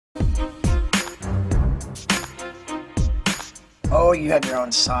Oh, you have your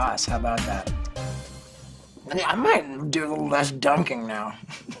own sauce. How about that? I might do a little less dunking now.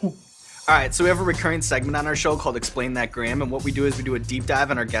 All right, so we have a recurring segment on our show called Explain That Gram, and what we do is we do a deep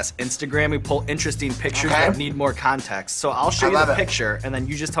dive on our guest's Instagram. We pull interesting pictures that need more context. So I'll show you the picture, and then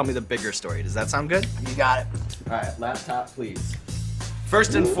you just tell me the bigger story. Does that sound good? You got it. All right, laptop, please.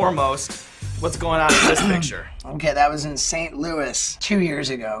 First and foremost, what's going on in this picture? Okay, that was in St. Louis 2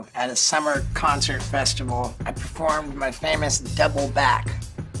 years ago at a summer concert festival. I performed my famous double back,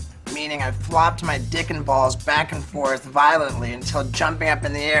 meaning I flopped my dick and balls back and forth violently until jumping up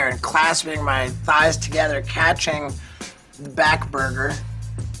in the air and clasping my thighs together, catching the back burger,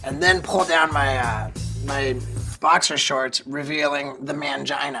 and then pull down my my boxer shorts, revealing the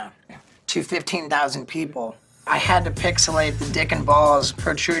mangina to 15,000 people. I had to pixelate the dick and balls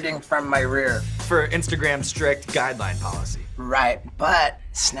protruding from my rear. For Instagram's strict guideline policy. Right, but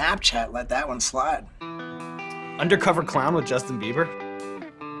Snapchat let that one slide. Undercover clown with Justin Bieber?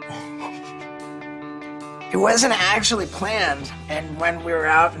 It wasn't actually planned, and when we were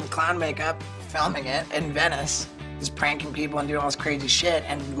out in clown makeup filming it in Venice, just pranking people and doing all this crazy shit,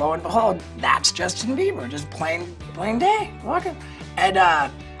 and lo and behold, that's Justin Bieber, just plain day, walking. And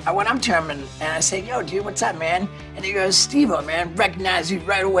I went up to him and I said, yo, dude, what's up, man? And he goes, Steve-O, man, recognize you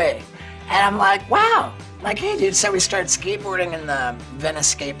right away. And I'm like, wow. I'm like, hey, dude, so we started skateboarding in the Venice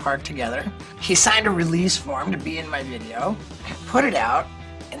skate park together. He signed a release form to be in my video, put it out,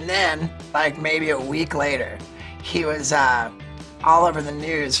 and then, like maybe a week later, he was all over the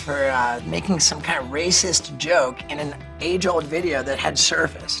news for making some kind of racist joke in an age-old video that had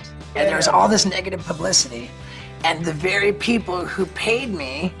surfaced. And there was all this negative publicity. And the very people who paid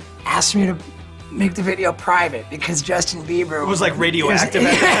me asked me to make the video private because Justin Bieber was like radioactive.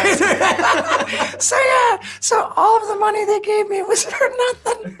 So all of the money they gave me was for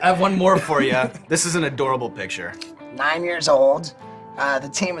nothing. I have one more for you. This is an adorable picture. 9 years old. The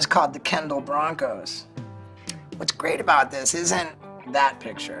team is called the Kendall Broncos. What's great about this isn't that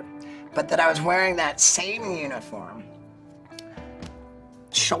picture, but that I was wearing that same uniform,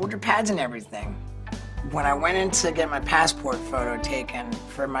 shoulder pads and everything, when I went in to get my passport photo taken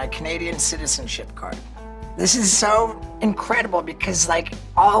for my Canadian citizenship card. This is so incredible because, like,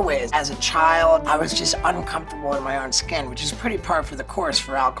 always as a child, I was just uncomfortable in my own skin, which is pretty par for the course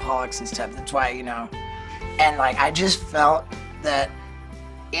for alcoholics and stuff. That's why, you know, and like I just felt that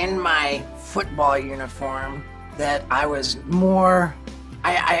in my football uniform that I was more,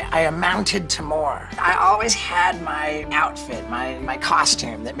 I amounted to more. I always had my outfit, my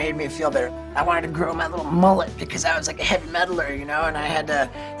costume that made me feel better. I wanted to grow my little mullet because I was like a heavy metaler, you know, and I had to,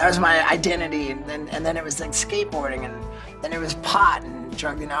 that was my identity, and then it was like skateboarding, and then it was pot and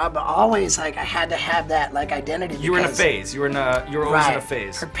drug, you know, but always like I had to have that like identity. You were in a phase, you were always in a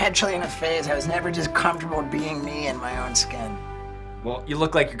phase. Perpetually in a phase. I was never just comfortable being me in my own skin. Well, you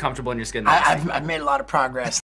look like you're comfortable in your skin. I've made a lot of progress.